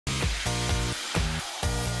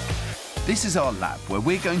This is our lab where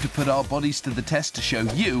we're going to put our bodies to the test to show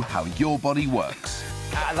you how your body works.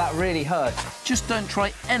 That really hurt. Just don't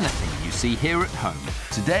try anything you see here at home.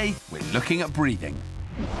 Today, we're looking at breathing.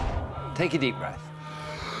 Take a deep breath.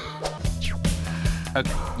 OK,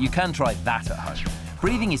 you can try that at home.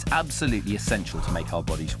 Breathing is absolutely essential to make our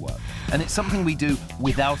bodies work, and it's something we do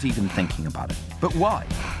without even thinking about it. But why?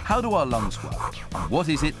 How do our lungs work? And what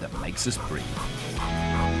is it that makes us breathe?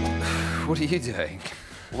 What are you doing?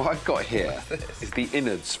 What I've got here is the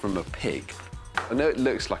innards from a pig. I know it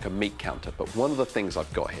looks like a meat counter, but one of the things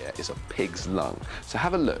I've got here is a pig's lung. So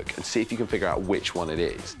have a look and see if you can figure out which one it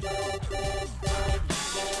is.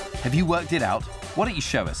 Have you worked it out? Why don't you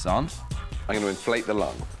show us, Xand? I'm going to inflate the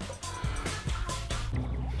lung.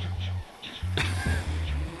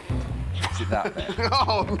 Is it that bit?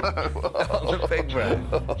 Oh, no! The pig breath.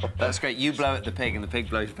 That's great. You blow at the pig and the pig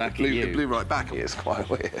blows back at you. It blew right back. It's quite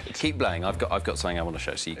weird. Keep blowing. I've got something I want to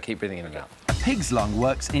show, so you keep breathing in and out. A pig's lung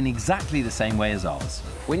works in exactly the same way as ours.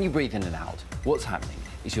 When you breathe in and out, what's happening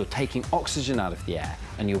is you're taking oxygen out of the air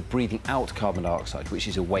and you're breathing out carbon dioxide, which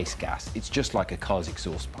is a waste gas. It's just like a car's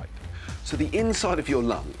exhaust pipe. So the inside of your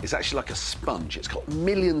lung is actually like a sponge. It's got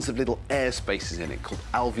millions of little air spaces in it called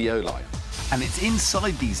alveoli. And it's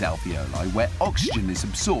inside these alveoli where oxygen is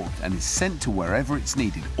absorbed and is sent to wherever it's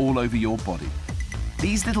needed all over your body.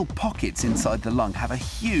 These little pockets inside the lung have a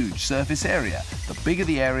huge surface area. The bigger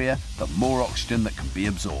the area, the more oxygen that can be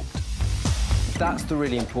absorbed. That's the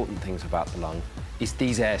really important things about the lung, is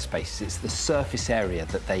these air spaces. It's the surface area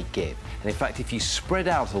that they give. And in fact, if you spread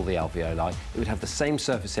out all the alveoli, it would have the same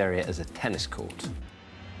surface area as a tennis court.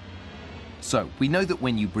 So, we know that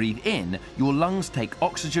when you breathe in, your lungs take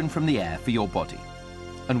oxygen from the air for your body.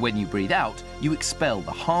 And when you breathe out, you expel the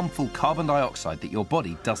harmful carbon dioxide that your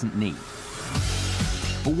body doesn't need.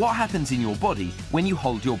 But what happens in your body when you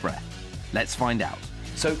hold your breath? Let's find out.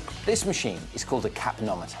 So this machine is called a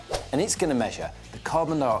capnometer, and it's going to measure the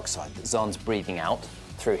carbon dioxide that Xand's breathing out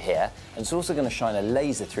through here, and it's also going to shine a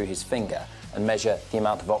laser through his finger and measure the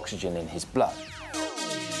amount of oxygen in his blood.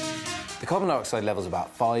 The carbon dioxide level's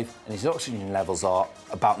about 5, and his oxygen levels are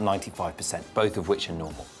about 95%, both of which are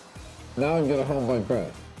normal. Now I'm going to hold my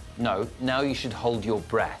breath. No, now you should hold your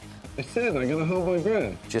breath. I said I'm going to hold my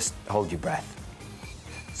breath. Just hold your breath.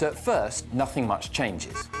 So at first, nothing much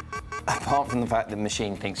changes, apart from the fact that the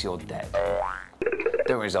machine thinks you're dead.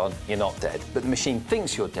 Don't worry, Xand, you're not dead. But the machine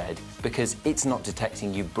thinks you're dead because it's not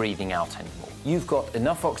detecting you breathing out anymore. You've got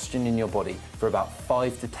enough oxygen in your body for about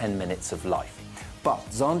 5 to 10 minutes of life. But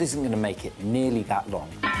Xand isn't going to make it nearly that long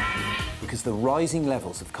because the rising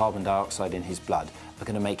levels of carbon dioxide in his blood are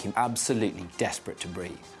going to make him absolutely desperate to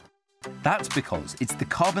breathe. That's because it's the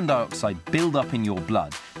carbon dioxide build-up in your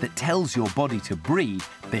blood that tells your body to breathe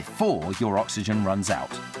before your oxygen runs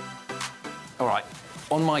out. All right,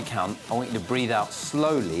 on my count, I want you to breathe out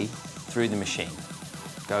slowly through the machine.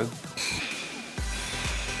 Go.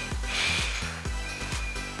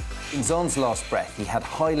 In Xand's last breath, he had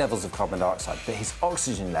high levels of carbon dioxide, but his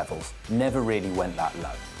oxygen levels never really went that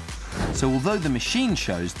low. So although the machine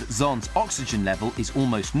shows that Xand's oxygen level is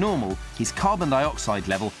almost normal, his carbon dioxide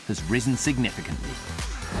level has risen significantly.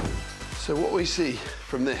 So what we see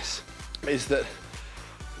from this is that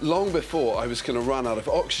long before I was going to run out of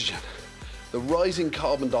oxygen, the rising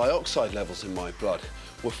carbon dioxide levels in my blood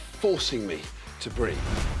were forcing me to breathe.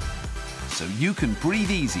 So you can breathe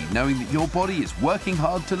easy knowing that your body is working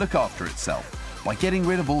hard to look after itself by getting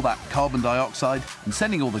rid of all that carbon dioxide and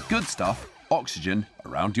sending all the good stuff, oxygen,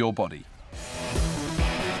 around your body.